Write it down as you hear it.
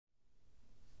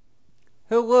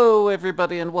Hello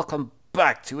everybody and welcome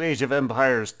back to Age of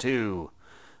Empires 2.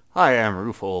 I am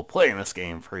Rufo playing this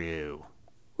game for you.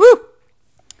 Woo!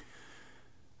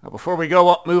 Now before we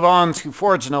move on to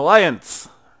forge an alliance,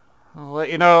 I'll let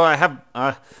you know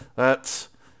I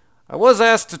was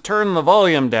asked to turn the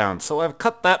volume down, so I've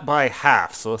cut that by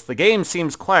half. So if the game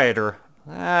seems quieter,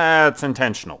 that's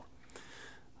intentional.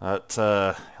 But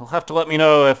you'll have to let me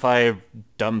know if I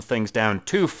dumb things down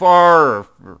too far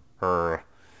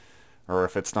or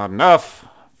if it's not enough.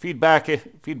 Feedback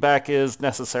is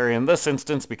necessary in this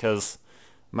instance because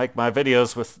I make my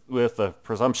videos with a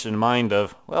presumption in mind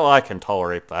of, well, I can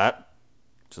tolerate that,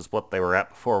 which is what they were at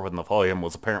before when the volume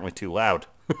was apparently too loud.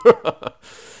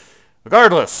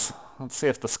 Regardless, let's see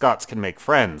if the Scots can make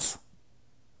friends.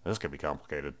 This could be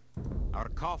complicated. Our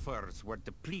coffers were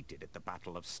depleted at the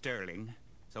Battle of Stirling,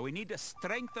 so we need to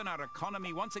strengthen our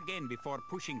economy once again before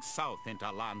pushing south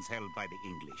into lands held by the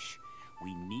English.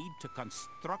 We need to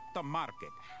construct a market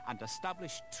and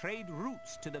establish trade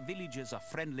routes to the villages of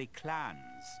friendly clans.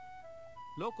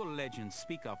 Local legends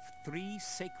speak of 3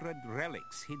 sacred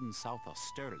relics hidden south of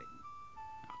Stirling.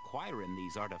 Acquiring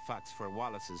these artifacts for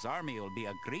Wallace's army will be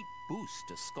a great boost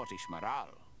to Scottish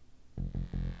morale.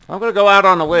 I'm going to go out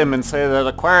on a limb and say that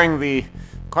acquiring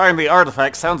the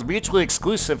artifact sounds mutually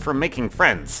exclusive from making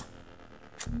friends.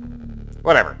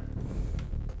 Whatever.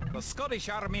 The Scottish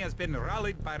army has been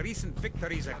rallied by recent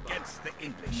victories against the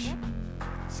English.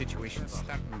 The situation's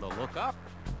starting to look up.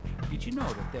 Did you know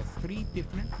that there are 3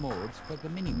 different modes for the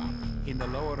minimap in the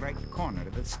lower right corner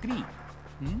of the screen?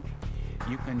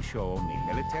 You can show only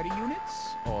military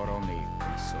units or only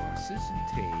resources and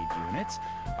trade units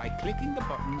by clicking the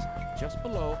buttons just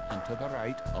below and to the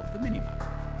right of the minimap.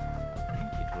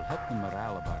 It will help the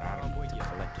morale of our army to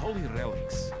collect holy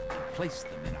relics and place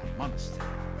them in our monastery.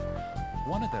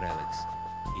 One of the relics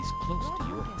is close to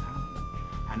your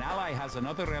town. An ally has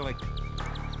another relic,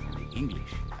 and the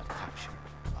English have captured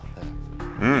a third.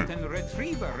 You can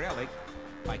retrieve a relic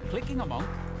by clicking a monk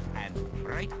and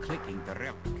right-clicking the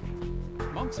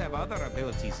relic. Monks have other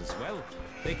abilities as well.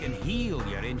 They can heal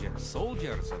your injured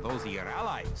soldiers or those of your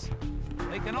allies.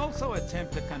 They can also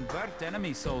attempt to convert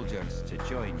enemy soldiers to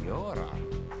join your army.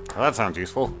 Well, that sounds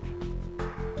useful.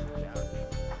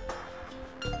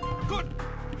 Good!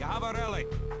 You have a relic.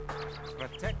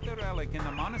 Protect the relic in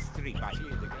the monastery by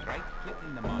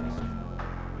right-clicking the monastery.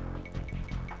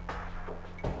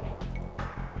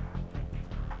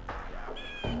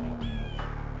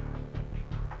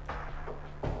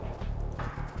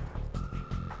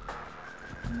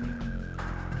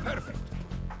 Perfect.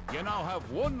 You now have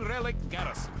 1 relic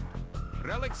garrison.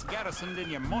 Relics garrisoned in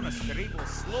your monastery will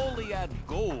slowly add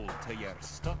gold to your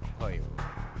stockpile.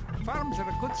 Farms are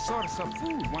a good source of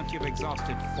food once you've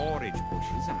exhausted forage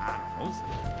bushes and animals.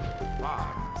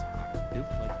 Farms are built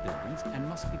like buildings and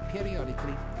must be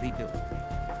periodically rebuilt.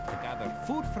 To gather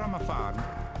food from a farm,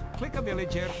 click a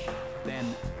villager, then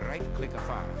right-click a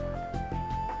farm.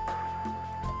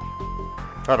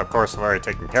 But of course I've already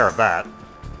taken care of that.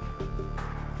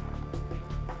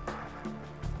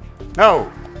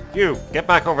 No! You! Get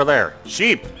back over there!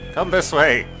 Sheep! Come this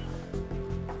way!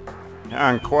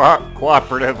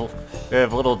 Cooperative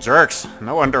little jerks.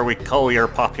 No wonder we cull your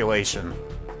population.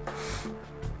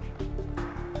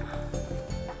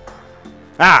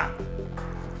 Ah!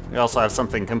 We also have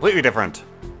something completely different.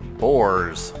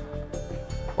 Boars.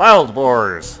 Wild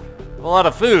boars. A lot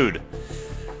of food.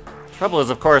 Trouble is,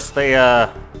 of course, they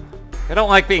don't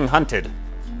like being hunted.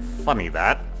 Funny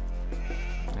that.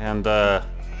 And,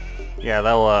 yeah,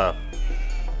 they'll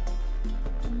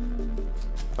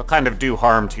kind of do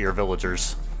harm to your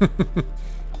villagers.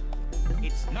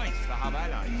 It's nice to have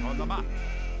allies on the map.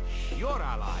 Your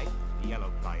ally, the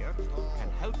Yellow Player, can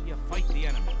help you fight the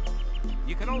enemy.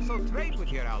 You can also trade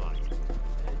with your allies.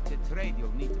 To trade,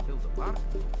 you'll need to build a park.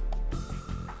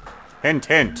 Hint,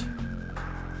 hint.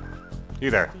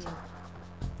 You there.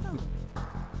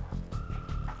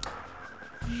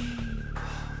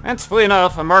 Fancifully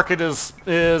enough, a market is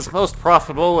most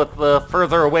profitable with the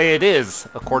further away it is,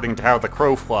 according to how the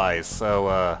crow flies.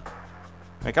 So,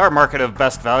 like our market of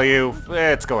best value,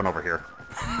 it's going over here.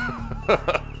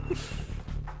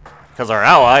 Because our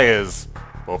ally is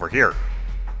over here.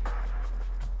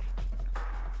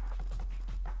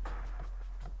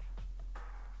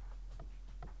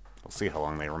 We'll see how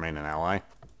long they remain an ally.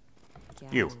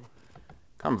 You,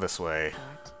 come this way.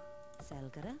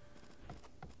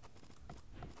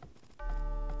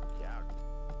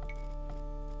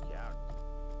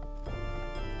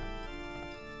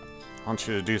 I want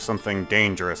you to do something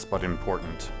dangerous but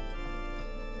important.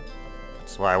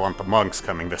 That's why I want the monks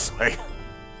coming this way.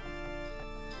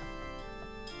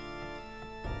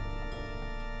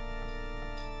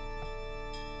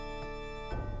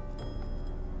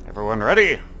 Everyone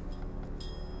ready?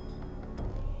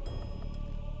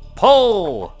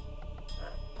 Pull!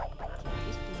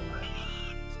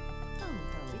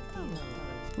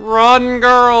 Run,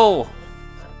 girl!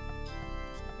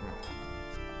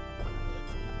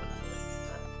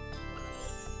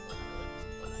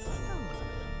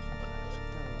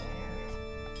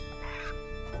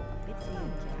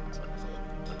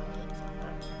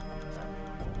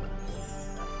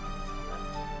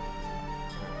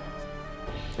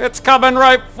 It's coming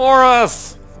right for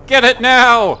us! Get it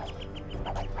now!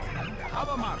 Have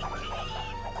a market.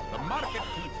 The market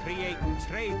can create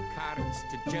trade cards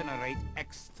to generate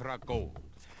extra gold.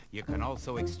 You can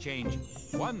also exchange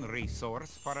one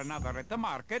resource for another at the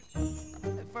market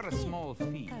for a small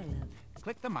fee.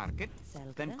 Click the market,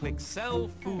 then click Sell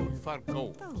Food for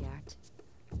Gold.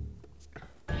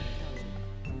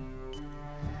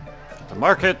 The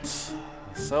market.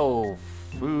 Sell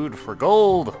food for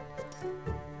gold.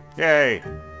 Yay!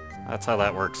 That's how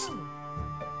that works.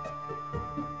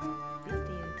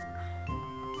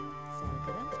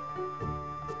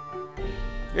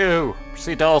 You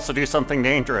proceed to also do something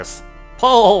dangerous.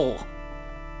 Pull!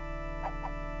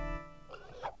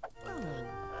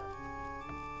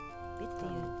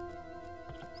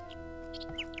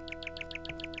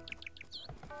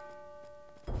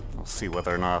 We'll see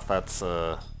whether or not that's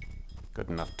good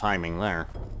enough timing there.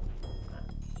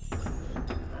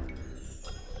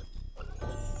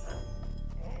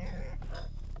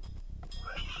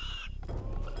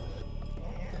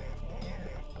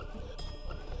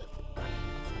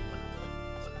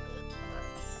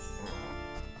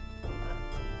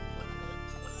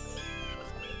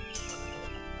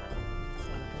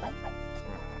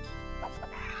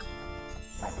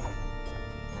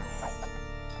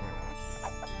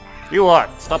 You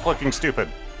what? Stop looking stupid.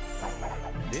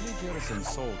 Villagers and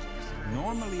soldiers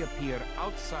normally appear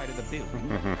outside of the building.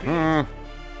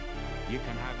 You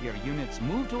can have your units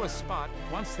move to a spot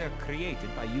once they're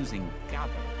created by using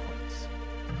gather points.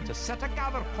 To set a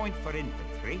gather point for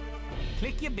infantry,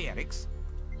 click your barracks,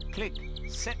 click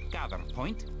Set Gather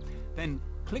Point, then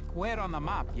click where on the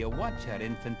map you want your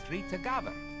infantry to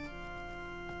gather.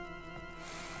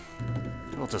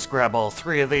 We'll just grab all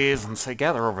three of these and say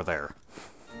gather over there.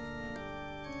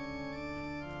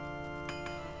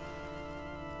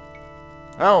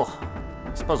 Well,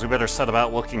 I suppose we better set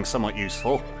about looking somewhat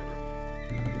useful.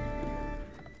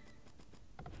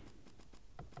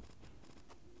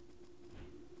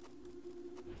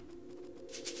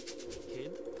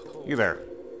 You there.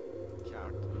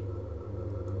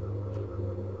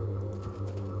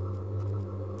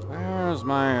 Where's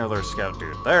my other scout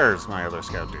dude? There's my other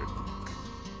scout dude.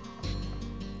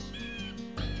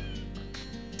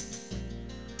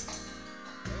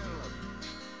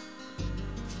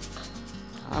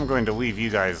 I'm going to leave you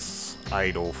guys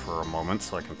idle for a moment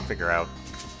so I can figure out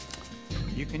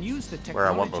You can use the where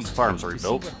I want those farms tree to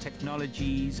rebuilt. see what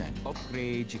technologies and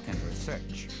upgrades you can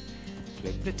research.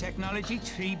 Click the technology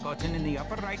tree button in the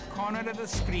upper right corner of the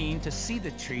screen to see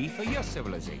the tree for your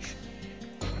civilization.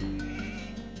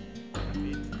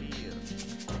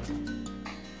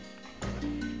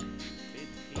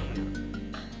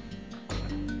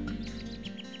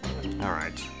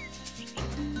 Alright.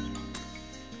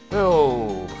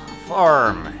 Build.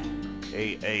 Farm.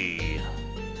 AA.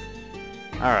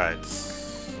 Alright,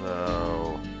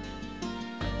 so...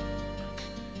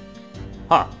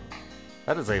 Huh.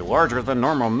 That is a larger than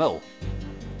normal mill.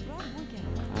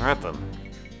 Alright then.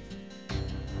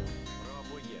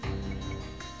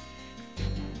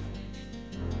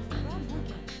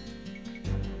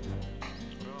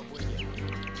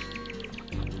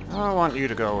 I want you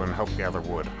to go and help gather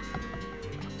wood.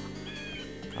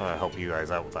 I'll help you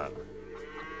guys out with that.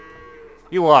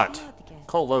 You what?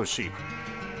 Cull those sheep.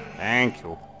 Thank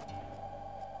you.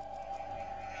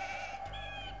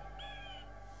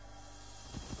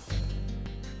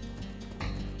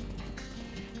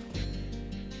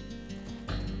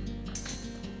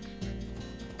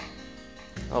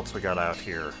 What else we got out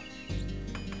here?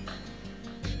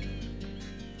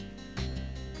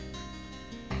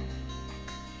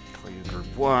 Call you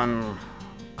group 1.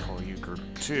 Call you group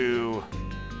 2.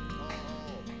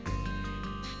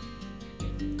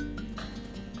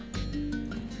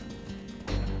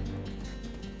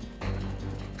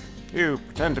 You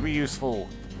pretend to be useful.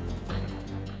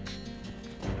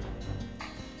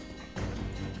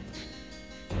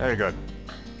 Very good.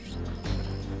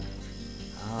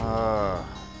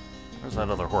 Where's that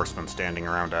other horseman standing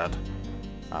around at?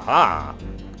 Aha!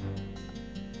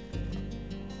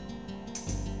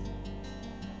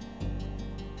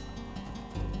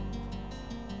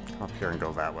 Come up here and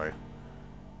go that way.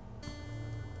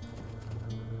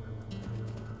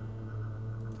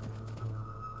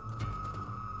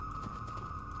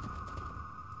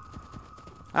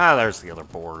 Ah, there's the other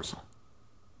boars.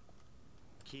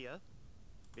 Kia,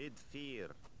 bid fear.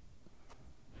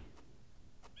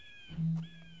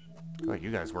 Oh,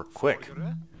 you guys work quick.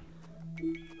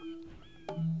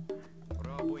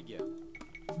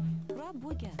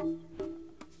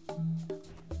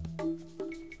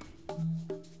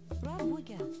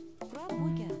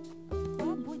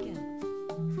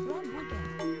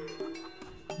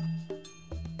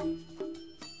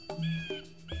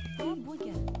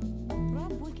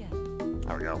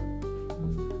 There we go.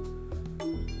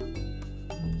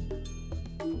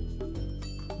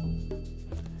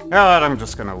 Yeah, I'm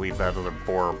just gonna leave that other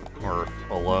boar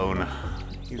alone.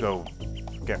 You go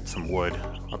get some wood.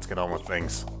 Let's get on with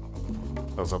things.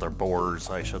 Those other boars,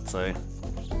 I should say.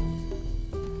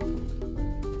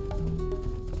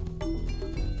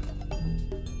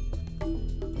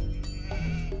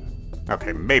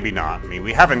 Okay, maybe not. I mean,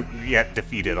 we haven't yet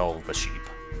defeated all of the sheep.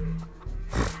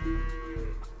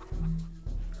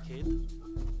 Kid,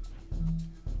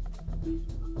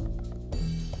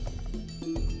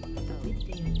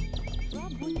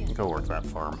 Go work that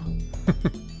farm.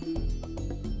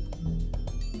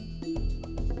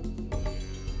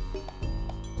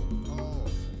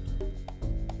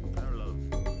 Carlo,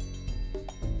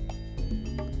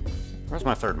 Where's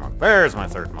my third monk? There's my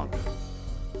third monk.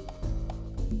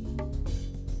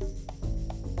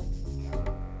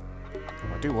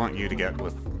 I do want you to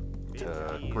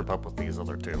group up with these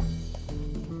other two.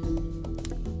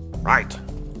 Right.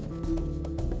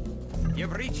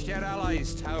 You've reached your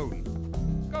ally's town.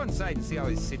 Go inside and see how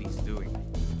his city's doing.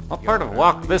 What part of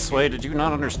walk this way did you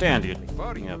not understand, you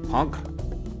punk?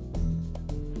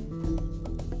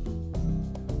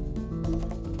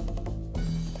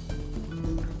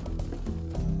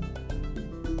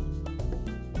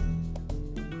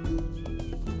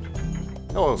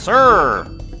 Hello, sir!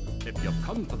 If you've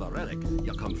come for the relic,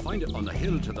 you can find it on the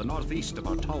hill to the northeast of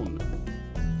our town.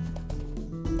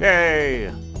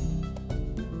 Yay!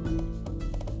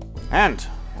 And,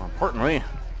 more importantly,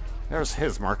 there's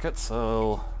his market,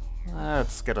 so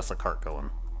let's get us a cart going.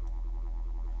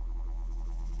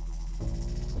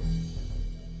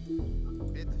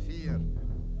 bid fear.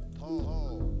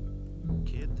 Toho,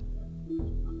 kid.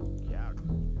 Yeah.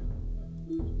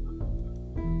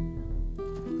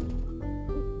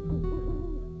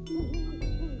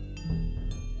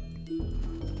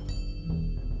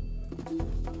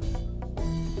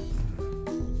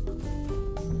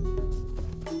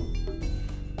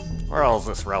 Where else is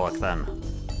this relic, then?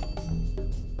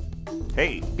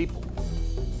 Hey, people.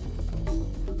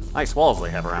 Nice walls they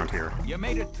have around here. You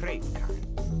made a trade card.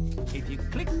 If you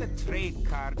click the trade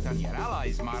card on your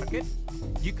ally's market,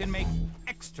 you can make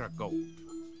extra gold.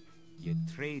 Your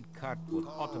trade card will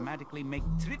automatically make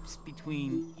trips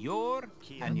between your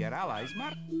and your ally's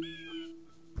market.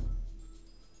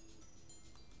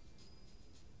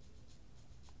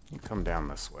 You come down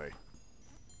this way.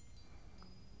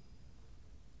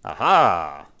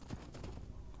 Aha!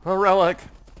 A relic!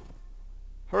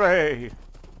 Hooray!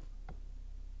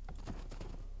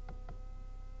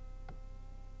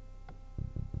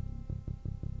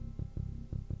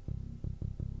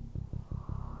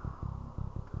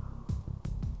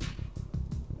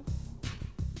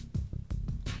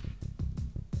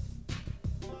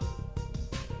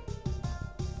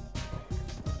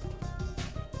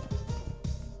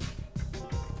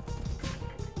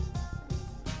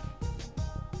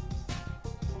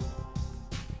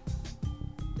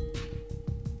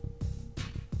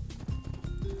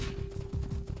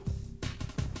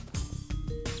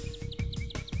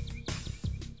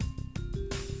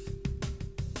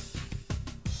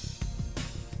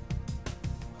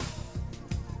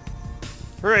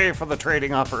 Hooray for the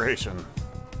trading operation.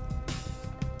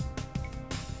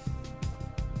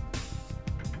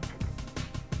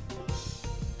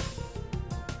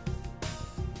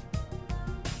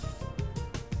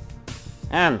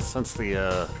 And since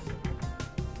the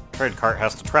trade cart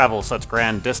has to travel such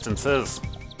grand distances,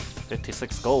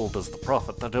 56 gold is the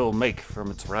profit that it'll make from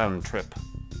its round trip.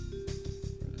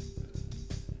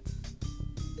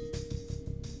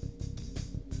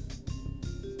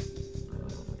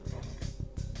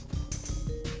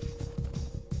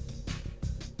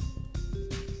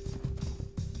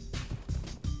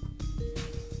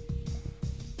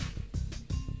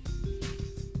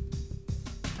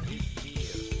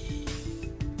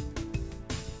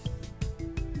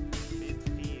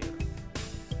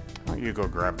 Why don't you go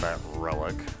grab that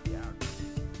relic?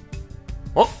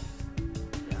 Oh!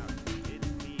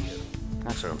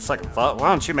 Actually, on second thought, why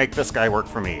don't you make this guy work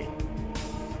for me?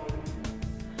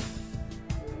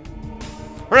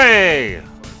 Hooray!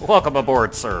 Welcome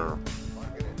aboard, sir.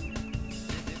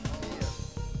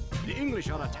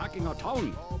 English are attacking our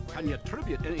town. Can you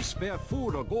tribute any spare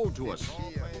food or gold to us?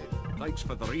 Thanks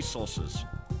for the resources.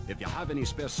 If you have any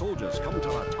spare soldiers, come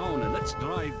to our town and let's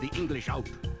drive the English out.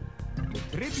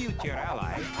 To tribute your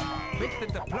ally, click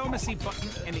the diplomacy button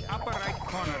in the upper right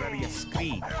corner of your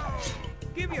screen.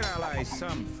 Give your ally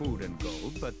some food and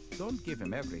gold, but don't give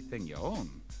him everything you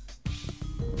own.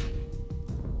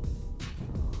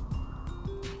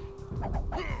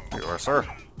 You are, sir.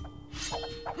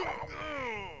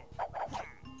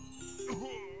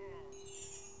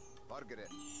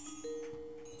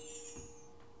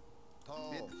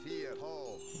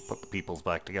 Put the peoples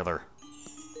back together.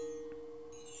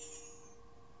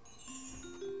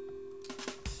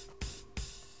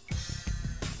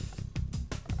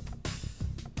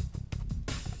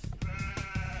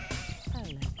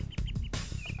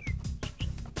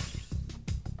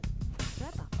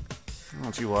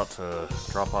 Don't you want to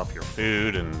drop off your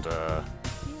food and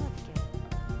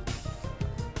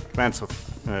commence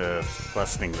with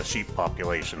lessening the sheep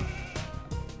population?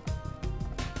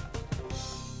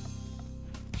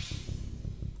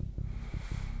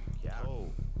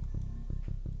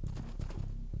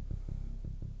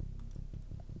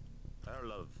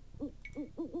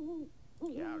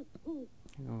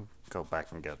 Go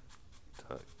back and get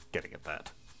getting at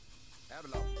that.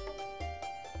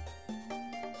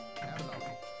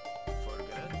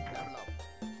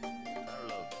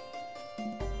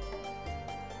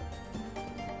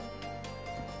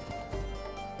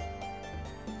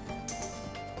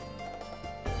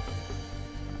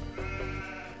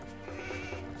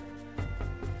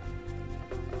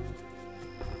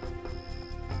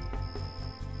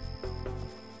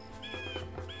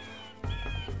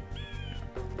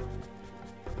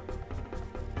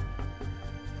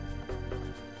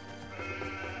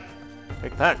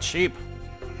 Take that, sheep.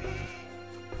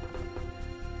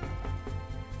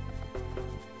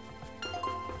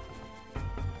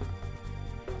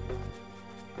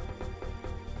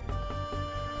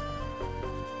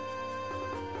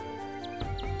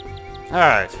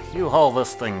 Alright, you haul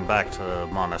this thing back to the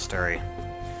monastery.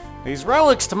 These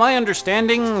relics, to my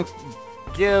understanding,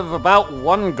 give about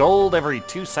 1 gold every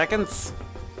 2 seconds.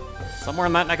 Somewhere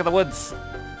in that neck of the woods.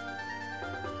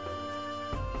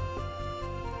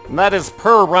 And that is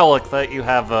per relic that you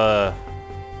have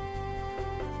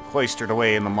cloistered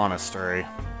away in the monastery.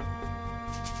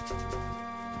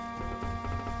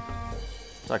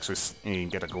 Let's actually you can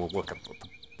get a good look at what the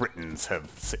Britons have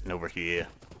sitting over here.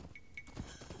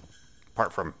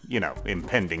 Apart from, you know,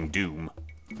 impending doom.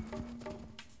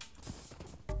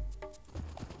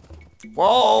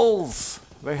 Walls!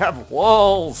 They have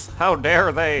walls! How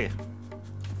dare they!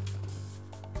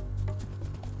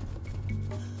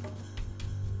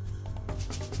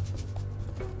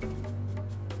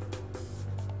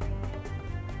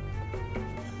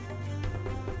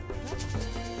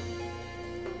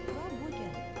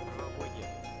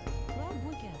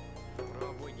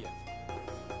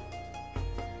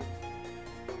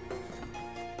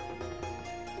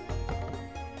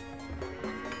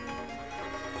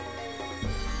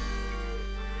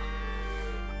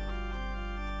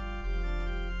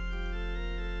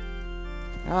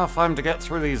 Now, if I'm to get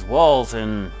through these walls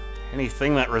in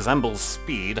anything that resembles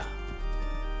speed,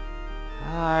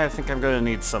 I think I'm going to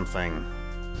need something.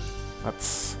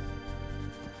 Let's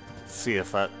see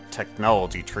if that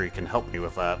technology tree can help me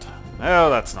with that. No,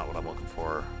 that's not what I'm looking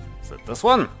for. Is it this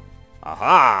one?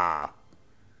 Aha!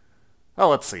 Well,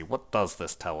 let's see. What does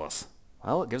this tell us?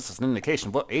 Well, it gives us an indication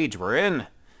of what age we're in,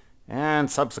 and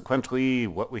subsequently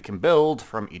what we can build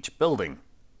from each building.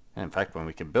 And in fact, when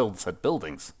we can build said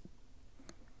buildings.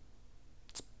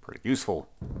 Pretty useful.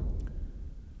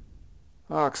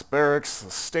 Ox barracks, the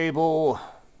stable.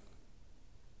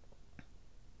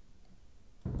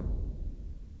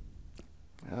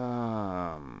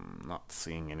 Not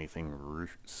seeing anything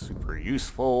super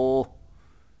useful.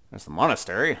 There's the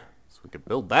monastery, so we could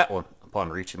build that one upon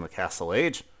reaching the castle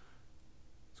age.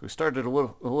 So we started a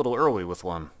little early with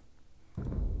one.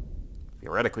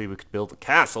 Theoretically, we could build a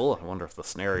castle. I wonder if the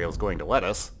scenario is going to let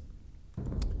us.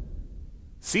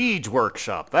 Siege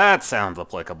workshop. That sounds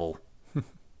applicable. You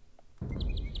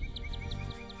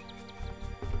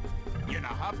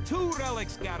now have 2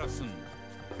 relics, garrison.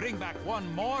 Bring back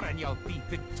 1 more and you'll be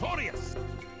victorious.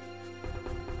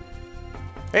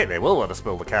 Hey, they will let us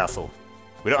build a castle.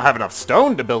 We don't have enough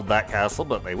stone to build that castle,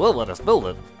 but they will let us build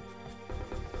it.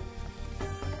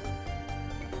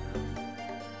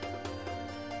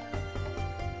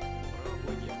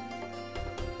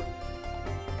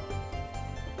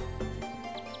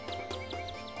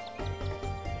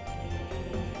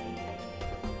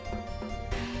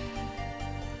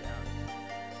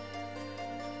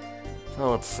 So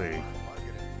let's see.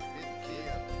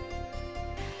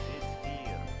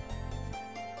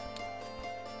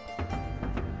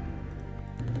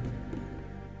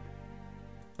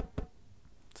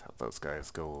 Let's have those guys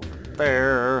go over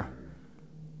there.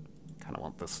 Kind of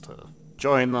want this to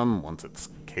join them once it's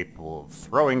capable of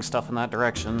throwing stuff in that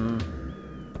direction.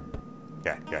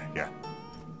 Yeah.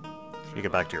 You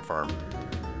get back to your farm.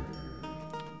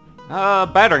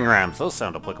 Battering rams. Those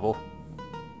sound applicable.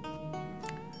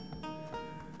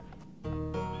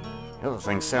 The other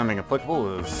thing sounding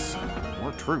applicable is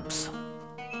more troops.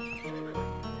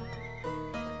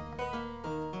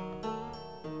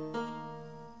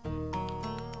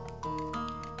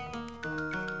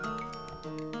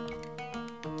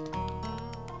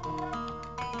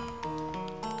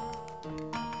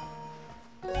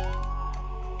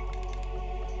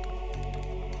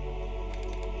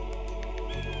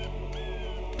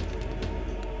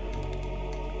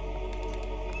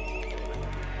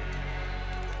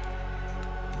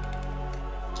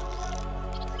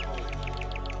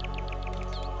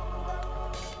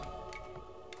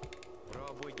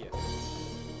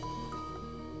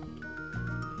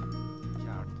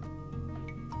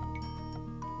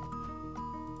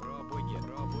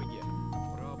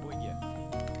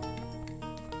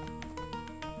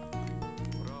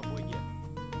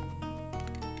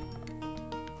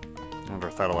 I wonder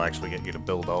if that'll actually get you to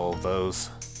build all of those.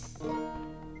 A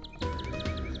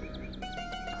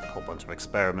whole bunch of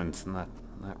experiments in that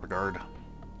regard.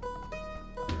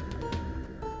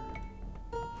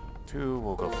 2,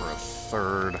 we'll go for a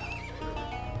 3rd.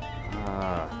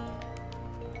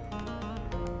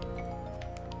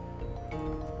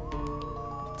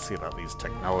 Let's see about these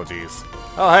technologies.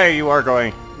 Oh hey, you are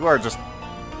just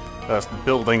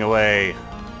building away.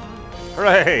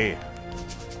 Hooray!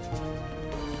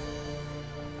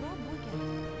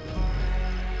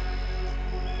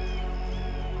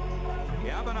 We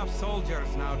have enough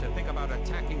soldiers now to think about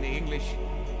attacking the English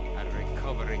and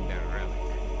recovering their relic.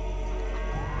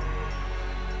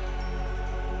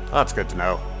 That's good to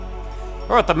know.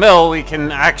 Or at the mill, we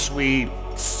can actually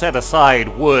set aside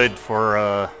wood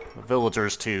for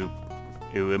villagers to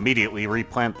immediately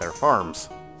replant their farms.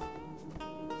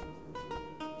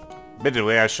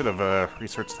 Admittedly, I should have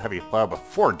researched the heavy plow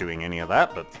before doing any of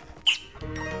that, but...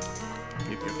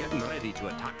 If you're getting ready to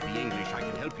attack the English, I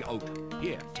can help you out.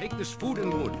 Here, take this food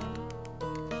and wood.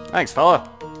 Thanks, fella.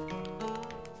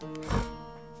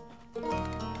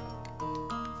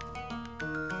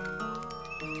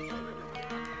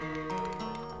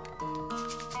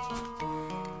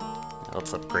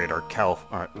 Let's upgrade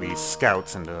our these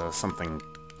scouts into something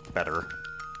better.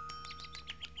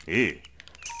 Ew.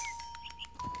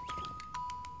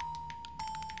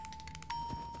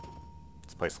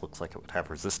 This place looks like it would have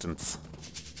resistance.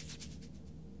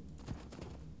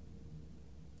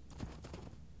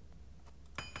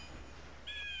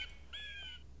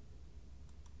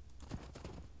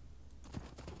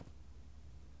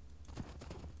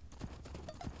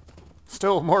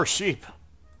 Still more sheep.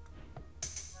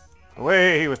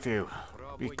 Away with you.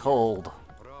 Be cold.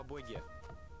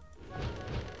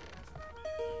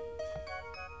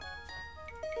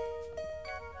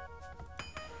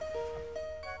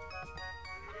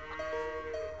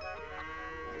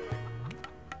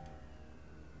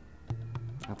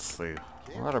 Let's see.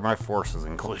 What are my forces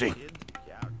including?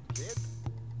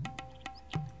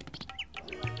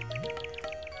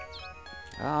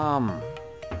 I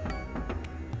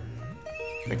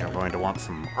think I'm going to want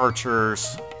some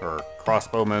archers or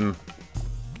crossbowmen.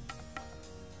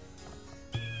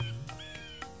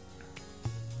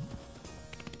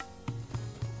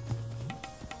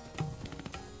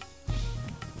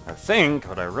 I think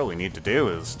what I really need to do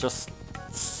is just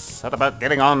set about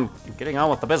getting on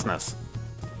with the business.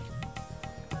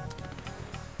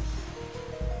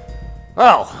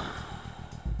 Well,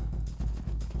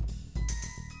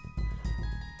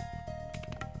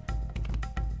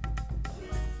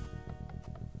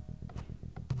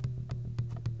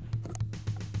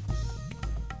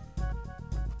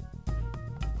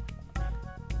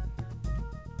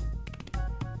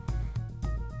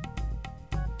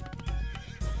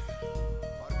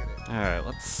 alright,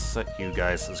 let's set you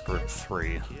guys as group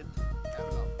 3.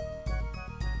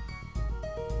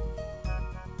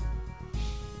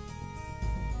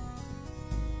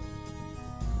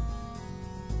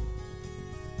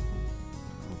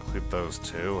 Include those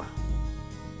two.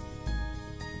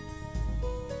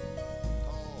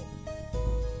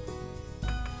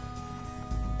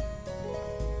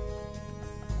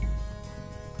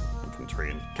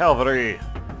 Infantry and cavalry.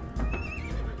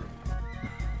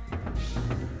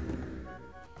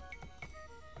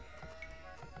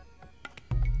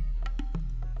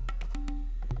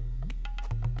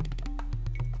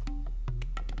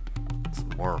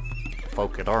 more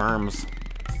folk at arms.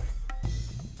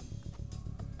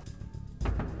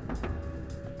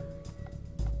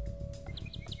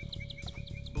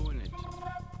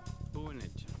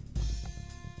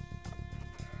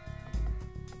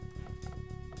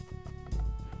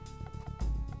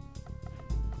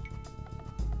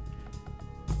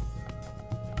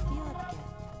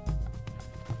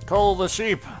 Cull the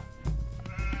sheep!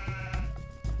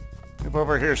 Move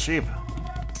over here, sheep.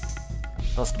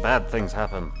 Lest bad things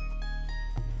happen.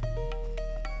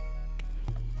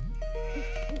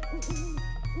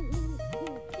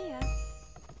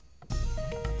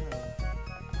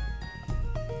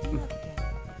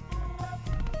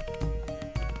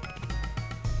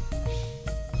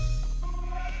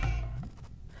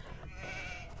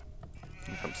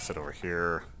 Come sit over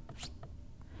here.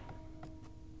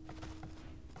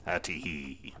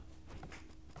 Hattie.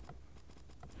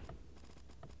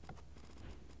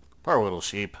 Poor little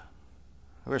sheep.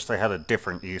 I wish they had a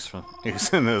different use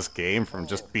in this game from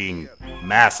just being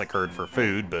massacred for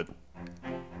food, but...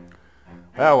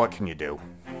 well, what can you do?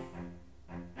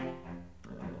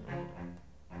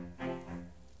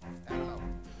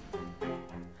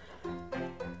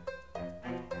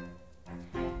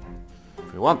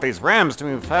 If we want these rams to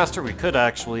move faster, we could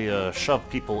actually shove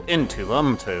people into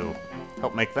them to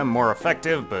help make them more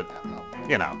effective, but,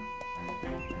 you know.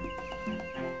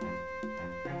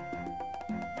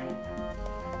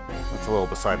 That's a little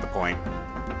beside the point.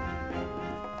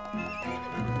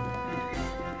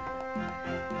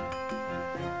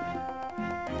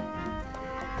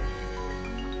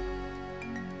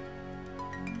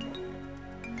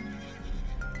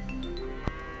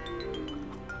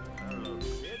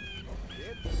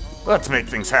 Let's make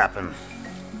things happen.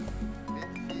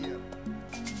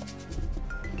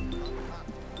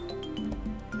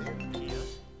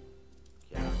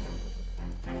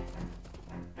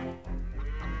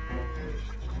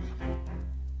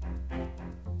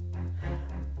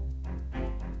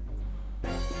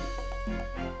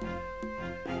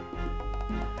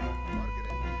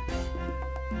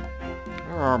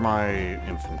 Where are my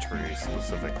infantry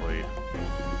specifically?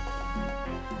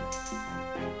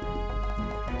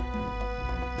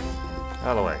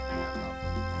 Out of the way.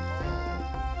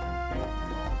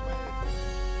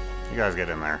 You guys get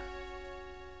in there.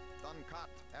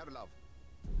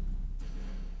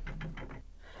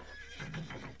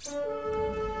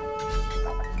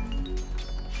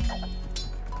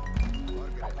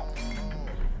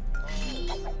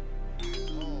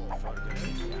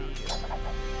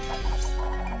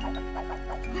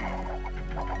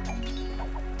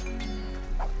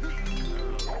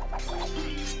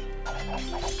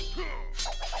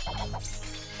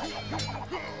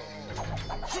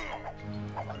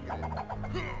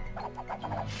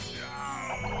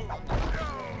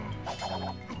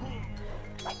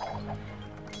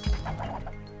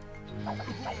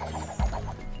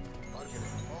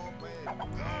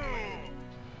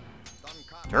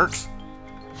 Jerks.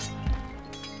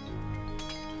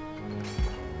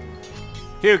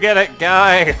 You get it,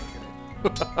 guy!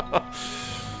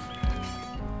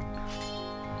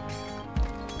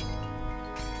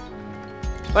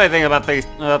 Funny thing about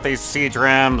these siege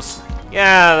rams,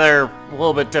 yeah, they're a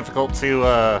little bit difficult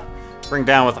to bring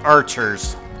down with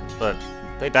archers, but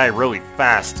they die really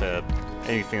fast to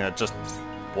anything that just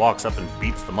walks up and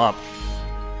beats them up.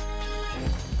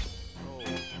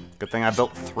 Good thing I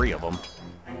built 3 of them.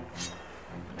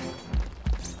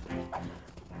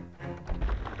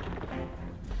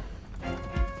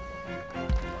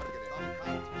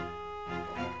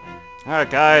 Alright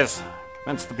guys,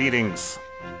 commence the beatings.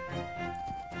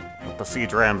 Let the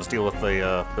siege rams deal with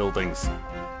the buildings.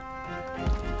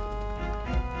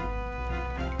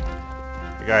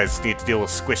 You guys need to deal with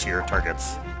squishier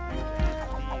targets.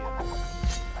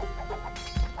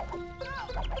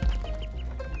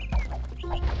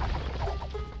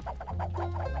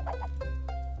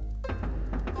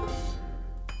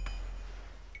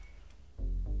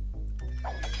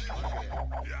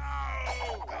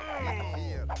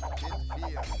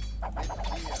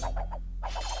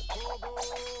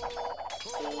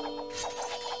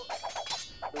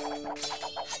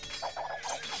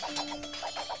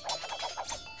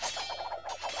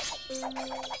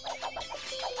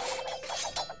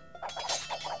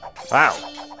 Wow,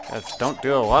 guys don't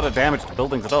do a lot of damage to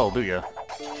buildings at all, do you?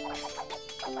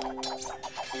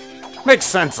 Makes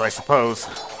sense, I suppose.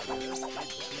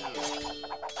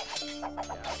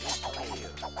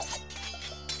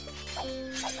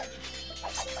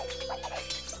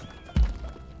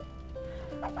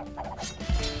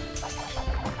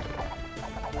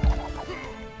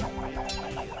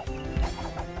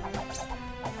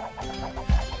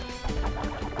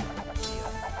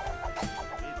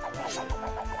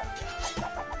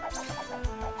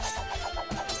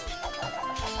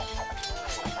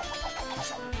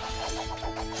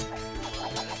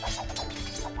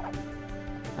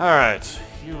 Alright,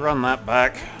 you run that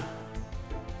back.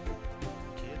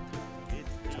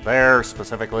 To there,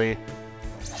 specifically.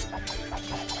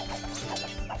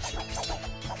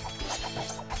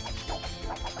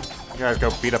 You guys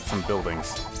go beat up some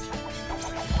buildings.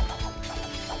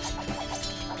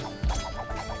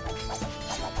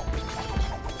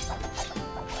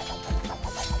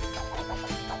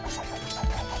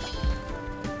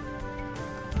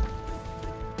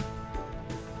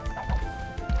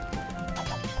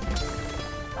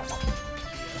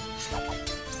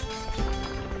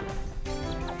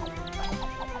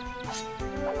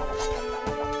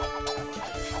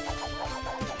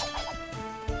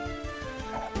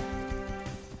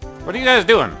 What are you guys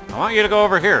doing? I want you to go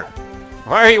over here.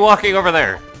 Why are you walking over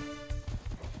there?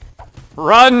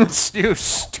 Run, you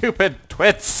stupid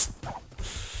twits!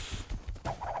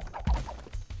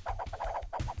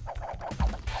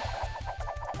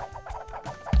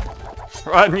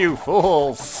 Run, you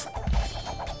fools!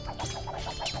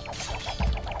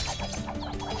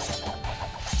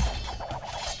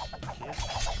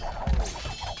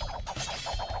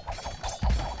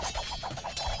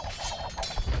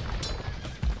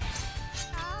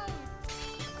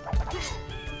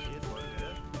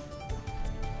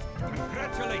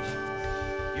 Congratulations!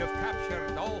 You've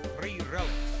captured all 3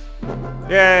 relics.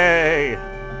 Yay!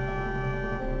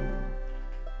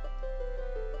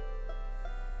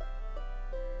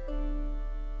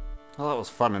 Well, that was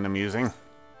fun and amusing.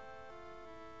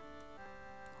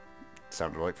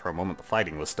 Sounded like for a moment the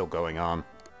fighting was still going on.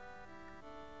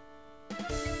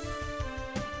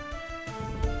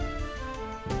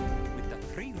 With the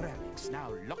 3 relics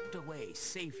now locked away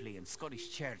safely in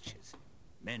Scottish churches,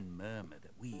 men murmur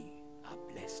that we are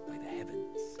blessed by the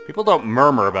heavens. People don't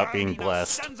murmur about being Army now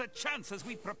blessed. stands a chance as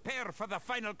we prepare for the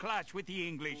final clash with the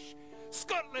English.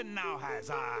 Scotland now has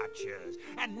archers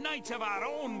and knights of our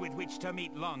own with which to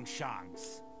meet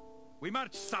Longshanks. We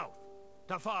march south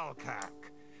to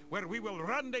Falkirk, where we will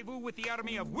rendezvous with the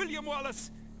army of William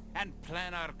Wallace and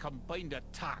plan our combined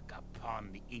attack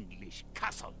upon the English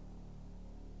castle.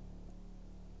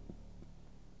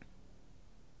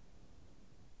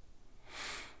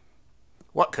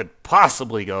 What could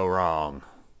possibly go wrong?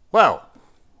 Well,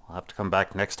 we'll have to come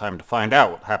back next time to find out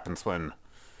what happens when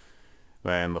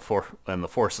the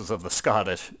forces of the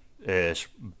Scottish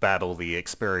battle the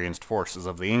experienced forces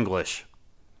of the English.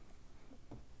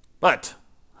 But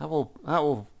that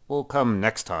will come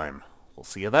next time. We'll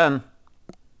see you then.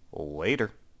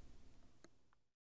 Later.